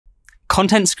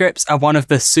Content scripts are one of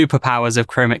the superpowers of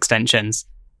Chrome extensions.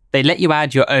 They let you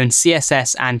add your own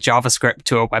CSS and JavaScript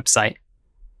to a website.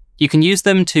 You can use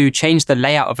them to change the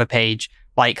layout of a page,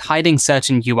 like hiding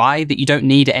certain UI that you don't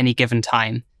need at any given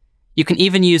time. You can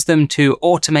even use them to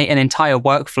automate an entire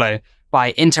workflow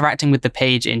by interacting with the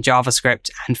page in JavaScript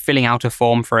and filling out a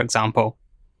form, for example.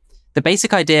 The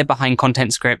basic idea behind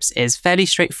content scripts is fairly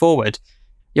straightforward.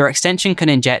 Your extension can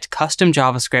inject custom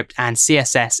JavaScript and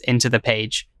CSS into the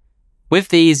page. With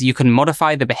these, you can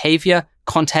modify the behavior,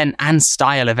 content, and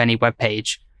style of any web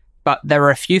page. But there are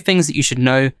a few things that you should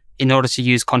know in order to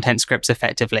use content scripts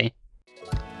effectively.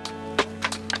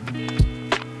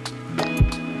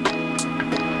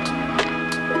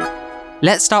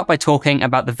 Let's start by talking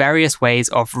about the various ways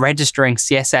of registering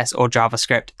CSS or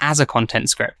JavaScript as a content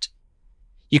script.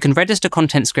 You can register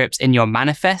content scripts in your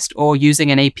manifest or using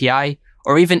an API,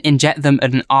 or even inject them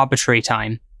at an arbitrary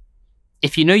time.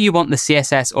 If you know you want the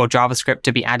CSS or JavaScript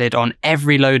to be added on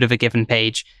every load of a given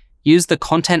page, use the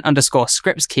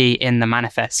content_scripts key in the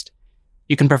manifest.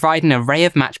 You can provide an array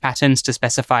of match patterns to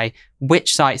specify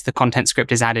which sites the content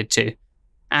script is added to.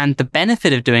 And the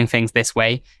benefit of doing things this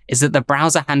way is that the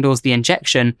browser handles the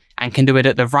injection and can do it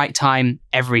at the right time,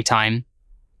 every time.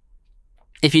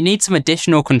 If you need some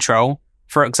additional control,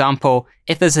 for example,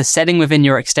 if there's a setting within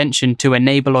your extension to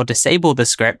enable or disable the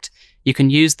script, you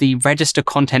can use the register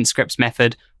content scripts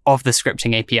method of the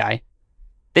scripting API.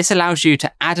 This allows you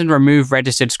to add and remove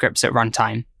registered scripts at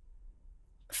runtime.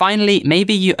 Finally,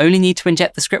 maybe you only need to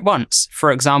inject the script once,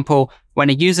 for example,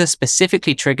 when a user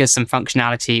specifically triggers some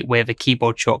functionality with a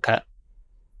keyboard shortcut.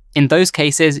 In those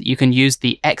cases, you can use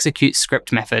the execute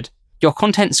script method. Your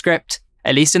content script,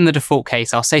 at least in the default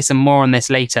case, I'll say some more on this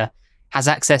later, has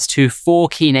access to 4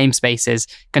 key namespaces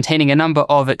containing a number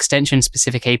of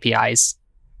extension-specific APIs.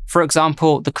 For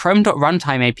example, the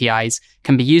Chrome.runtime APIs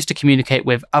can be used to communicate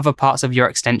with other parts of your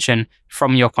extension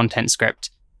from your content script.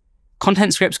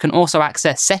 Content scripts can also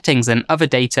access settings and other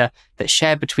data that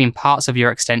share between parts of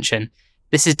your extension.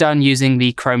 This is done using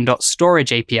the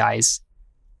Chrome.storage APIs.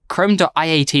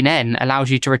 Chrome.i18n allows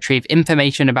you to retrieve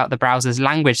information about the browser's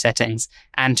language settings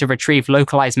and to retrieve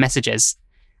localized messages.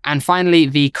 And finally,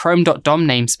 the Chrome.dom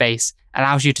namespace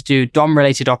allows you to do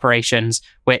DOM-related operations,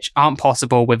 which aren't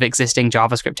possible with existing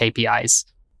JavaScript APIs.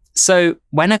 So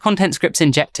when a content script's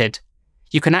injected,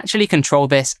 you can actually control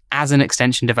this as an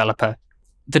extension developer.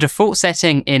 The default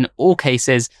setting in all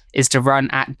cases is to run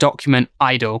at document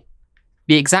idle.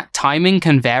 The exact timing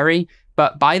can vary,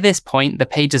 but by this point, the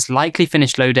page is likely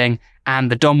finished loading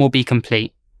and the DOM will be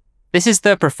complete. This is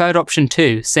the preferred option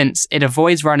too, since it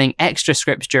avoids running extra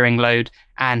scripts during load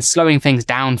and slowing things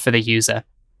down for the user.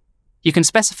 You can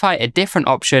specify a different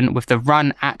option with the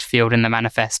run at field in the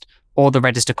manifest or the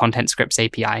register content scripts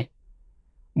API.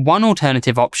 One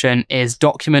alternative option is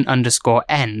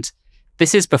document_end.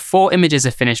 This is before images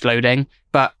are finished loading,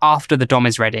 but after the DOM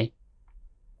is ready.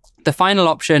 The final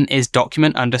option is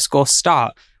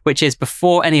document_start, which is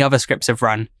before any other scripts have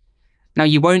run. Now,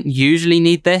 you won't usually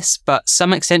need this, but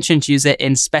some extensions use it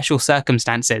in special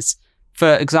circumstances.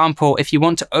 For example, if you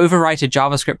want to overwrite a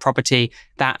JavaScript property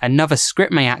that another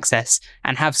script may access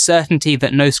and have certainty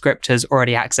that no script has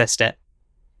already accessed it.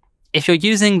 If you're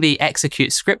using the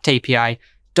execute script API,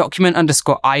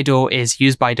 document_idle is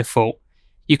used by default.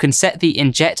 You can set the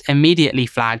inject immediately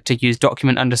flag to use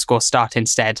document_start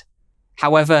instead.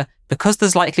 However, because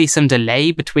there's likely some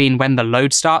delay between when the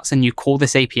load starts and you call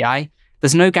this API,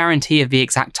 there's no guarantee of the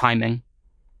exact timing.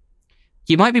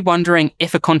 You might be wondering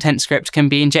if a content script can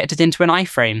be injected into an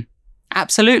iframe.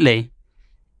 Absolutely.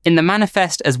 In the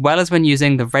manifest, as well as when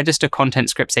using the register content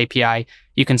scripts API,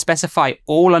 you can specify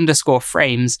all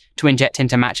 _frames to inject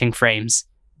into matching frames.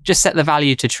 Just set the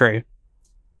value to true.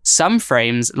 Some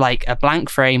frames, like a blank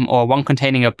frame or one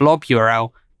containing a blob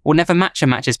URL, will never match a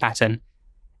matches pattern.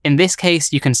 In this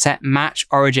case, you can set match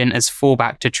origin as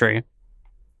fallback to true.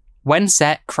 When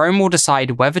set, Chrome will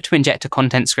decide whether to inject a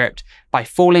content script by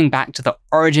falling back to the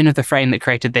origin of the frame that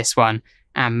created this one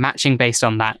and matching based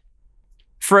on that.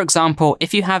 For example,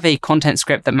 if you have a content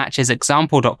script that matches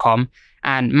example.com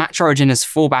and match origin as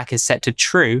fallback is set to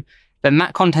true, then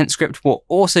that content script will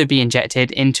also be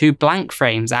injected into blank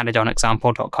frames added on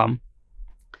example.com.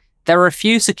 There are a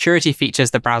few security features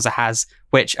the browser has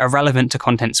which are relevant to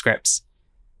content scripts.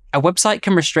 A website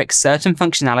can restrict certain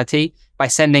functionality by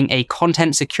sending a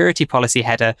content security policy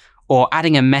header or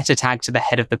adding a meta tag to the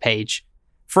head of the page.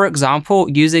 For example,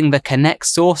 using the connect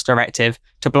source directive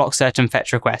to block certain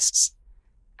fetch requests.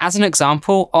 As an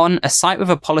example, on a site with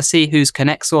a policy whose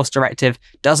connect source directive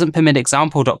doesn't permit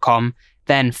example.com,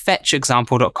 then fetch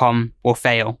example.com will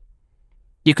fail.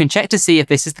 You can check to see if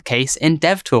this is the case in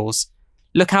DevTools.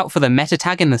 look out for the meta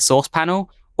tag in the source panel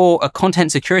or a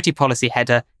content security policy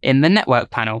header in the network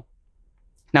panel.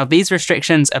 Now, these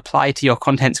restrictions apply to your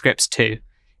content scripts too.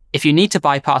 If you need to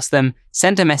bypass them,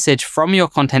 send a message from your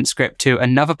content script to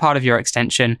another part of your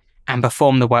extension and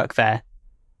perform the work there.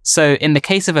 So in the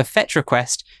case of a fetch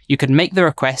request, you could make the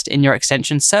request in your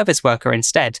extension service worker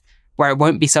instead, where it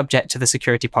won't be subject to the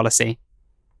security policy.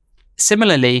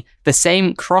 Similarly, the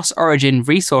same cross-origin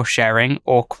resource sharing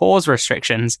or CORS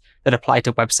restrictions that apply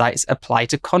to websites apply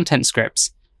to content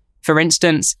scripts. For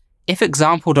instance, if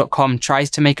example.com tries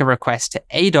to make a request to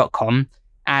a.com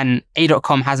and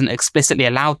a.com hasn't explicitly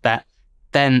allowed that,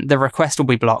 then the request will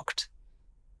be blocked.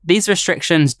 These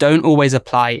restrictions don't always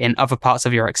apply in other parts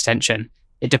of your extension.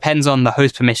 It depends on the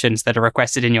host permissions that are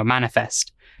requested in your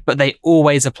manifest, but they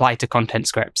always apply to content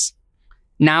scripts.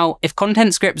 Now, if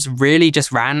content scripts really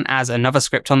just ran as another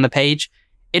script on the page,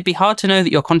 it'd be hard to know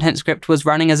that your content script was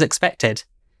running as expected.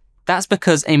 That's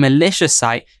because a malicious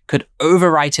site could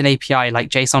overwrite an API like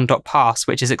json.parse,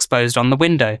 which is exposed on the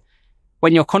window.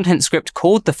 When your content script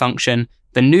called the function,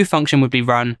 the new function would be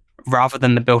run rather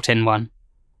than the built-in one.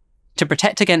 To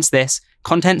protect against this,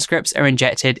 content scripts are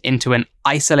injected into an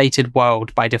isolated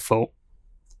world by default.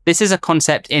 This is a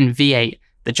concept in V8,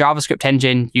 the JavaScript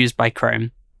engine used by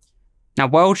Chrome. Now,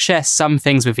 worlds share some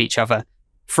things with each other.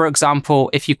 For example,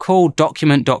 if you call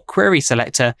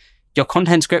document.querySelector, your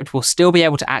content script will still be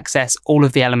able to access all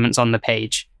of the elements on the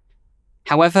page.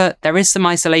 However, there is some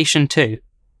isolation too.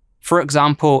 For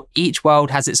example, each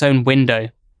world has its own window,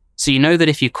 so you know that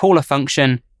if you call a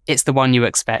function, it's the one you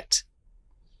expect.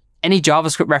 Any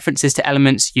JavaScript references to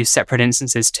elements use separate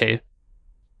instances too.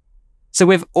 So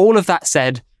with all of that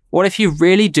said, what if you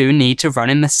really do need to run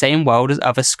in the same world as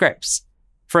other scripts?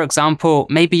 For example,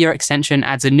 maybe your extension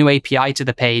adds a new API to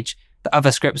the page that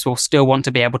other scripts will still want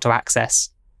to be able to access.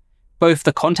 Both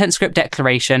the content script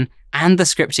declaration and the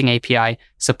scripting API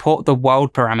support the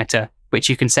world parameter, which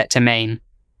you can set to main.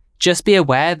 Just be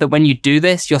aware that when you do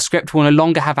this, your script will no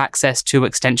longer have access to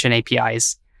extension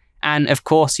APIs. And of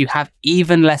course, you have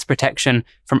even less protection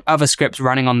from other scripts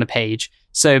running on the page,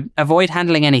 so avoid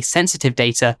handling any sensitive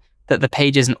data that the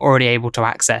page isn't already able to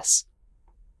access.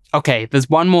 Okay, there's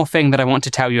one more thing that I want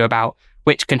to tell you about,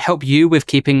 which can help you with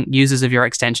keeping users of your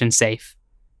extension safe.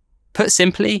 Put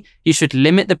simply, you should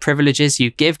limit the privileges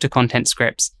you give to content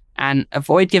scripts and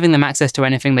avoid giving them access to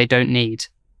anything they don't need.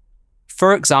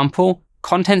 For example,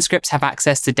 content scripts have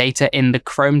access to data in the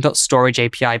Chrome.storage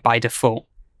API by default.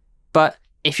 But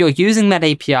if you're using that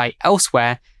API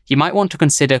elsewhere, you might want to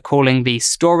consider calling the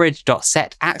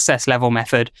storage.setAccessLevel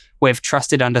method with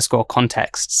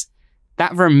trusted_contexts.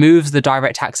 That removes the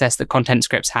direct access that content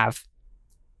scripts have.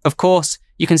 Of course,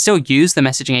 you can still use the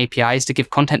messaging APIs to give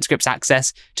content scripts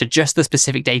access to just the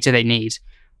specific data they need.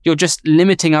 You're just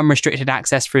limiting unrestricted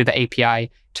access through the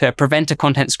API to prevent a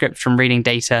content script from reading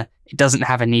data it doesn't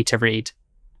have a need to read.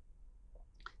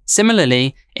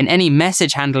 Similarly, in any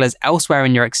message handlers elsewhere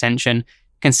in your extension,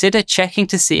 consider checking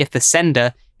to see if the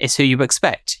sender is who you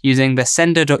expect using the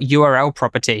sender.url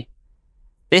property.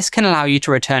 This can allow you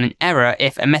to return an error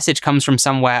if a message comes from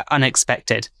somewhere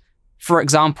unexpected. For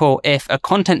example, if a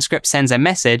content script sends a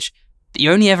message that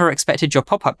you only ever expected your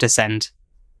pop-up to send.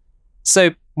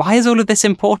 So why is all of this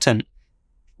important?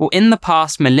 Well, in the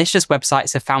past, malicious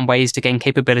websites have found ways to gain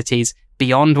capabilities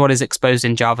beyond what is exposed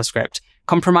in JavaScript,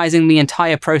 compromising the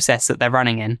entire process that they're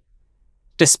running in.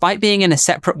 Despite being in a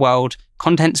separate world,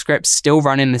 content scripts still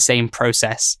run in the same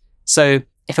process. So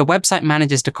if a website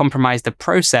manages to compromise the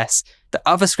process, the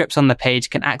other scripts on the page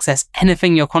can access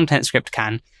anything your content script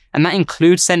can, and that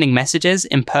includes sending messages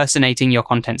impersonating your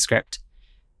content script.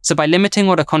 So by limiting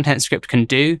what a content script can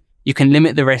do, you can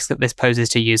limit the risk that this poses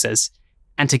to users.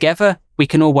 And together, we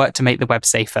can all work to make the web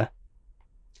safer.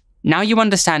 Now you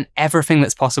understand everything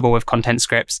that's possible with content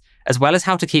scripts, as well as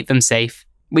how to keep them safe,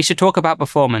 we should talk about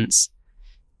performance.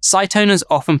 Site owners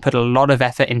often put a lot of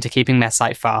effort into keeping their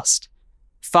site fast.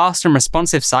 Fast and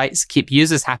responsive sites keep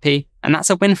users happy, and that's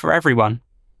a win for everyone.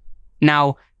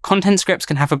 Now, content scripts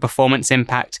can have a performance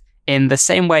impact in the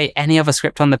same way any other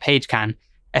script on the page can,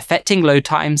 affecting load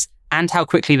times and how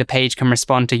quickly the page can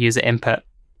respond to user input.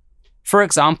 For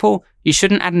example, you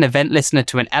shouldn't add an event listener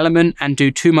to an element and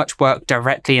do too much work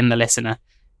directly in the listener.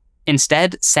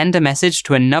 Instead, send a message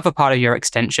to another part of your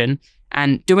extension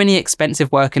and do any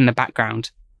expensive work in the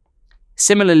background.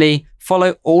 Similarly,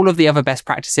 follow all of the other best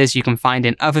practices you can find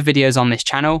in other videos on this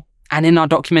channel and in our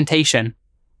documentation.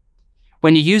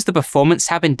 When you use the Performance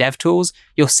tab in DevTools,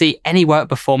 you'll see any work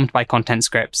performed by content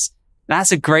scripts.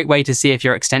 That's a great way to see if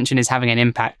your extension is having an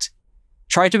impact.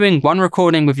 Try doing one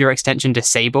recording with your extension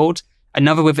disabled,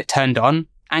 another with it turned on,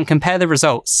 and compare the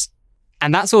results.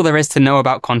 And that's all there is to know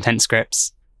about content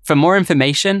scripts. For more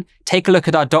information, take a look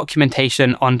at our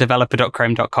documentation on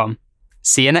developer.chrome.com.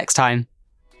 See you next time.